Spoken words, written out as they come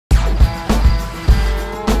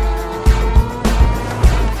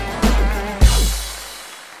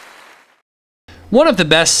One of the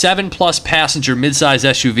best 7-plus passenger midsize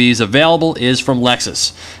SUVs available is from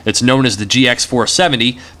Lexus. It's known as the GX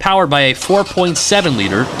 470, powered by a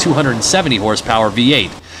 4.7-liter, 270 horsepower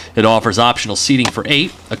V8. It offers optional seating for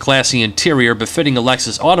 8, a classy interior befitting a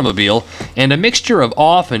Lexus automobile, and a mixture of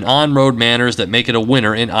off and on-road manners that make it a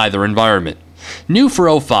winner in either environment. New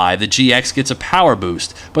for '05, the GX gets a power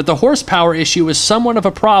boost, but the horsepower issue is somewhat of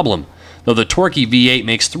a problem. Though the torquey V8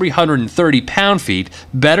 makes 330 pound-feet,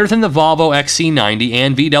 better than the Volvo XC90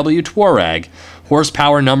 and VW Touareg,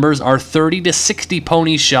 horsepower numbers are 30 to 60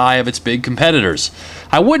 ponies shy of its big competitors.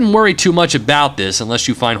 I wouldn't worry too much about this unless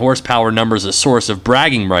you find horsepower numbers a source of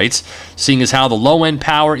bragging rights, seeing as how the low-end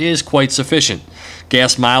power is quite sufficient.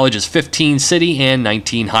 Gas mileage is 15 city and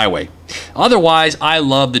 19 highway. Otherwise, I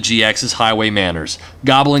love the GX's highway manners,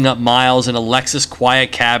 gobbling up miles in a Lexus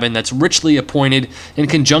quiet cabin that's richly appointed in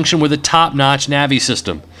conjunction with a top-notch Navi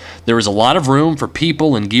system. There is a lot of room for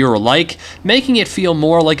people and gear alike, making it feel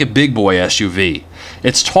more like a big boy SUV.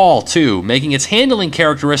 It's tall, too, making its handling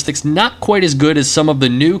characteristics not quite as good as some of the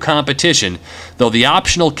new competition, though the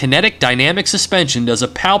optional Kinetic Dynamic Suspension does a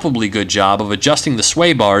palpably good job of adjusting the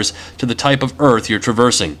sway bars to the type of earth you're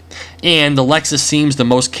traversing. And the Lexus seems the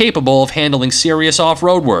most capable of handling serious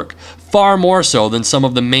off-road work, far more so than some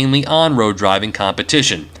of the mainly on-road driving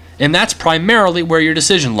competition. And that's primarily where your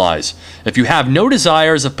decision lies. If you have no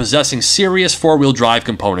desires of possessing serious four-wheel drive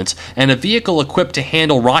components and a vehicle equipped to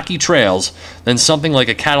handle rocky trails, then something like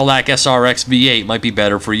a Cadillac SRX V8 might be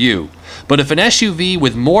better for you. But if an SUV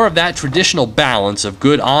with more of that traditional balance of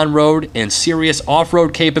good on-road and serious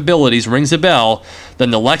off-road capabilities rings a bell,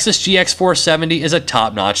 then the Lexus GX 470 is a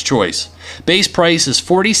top-notch choice. Base price is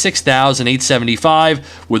 $46,875,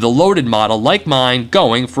 with a loaded model like mine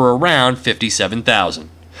going for around $57,000.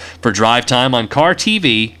 For Drive Time on Car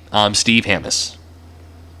TV, I'm Steve Hammis.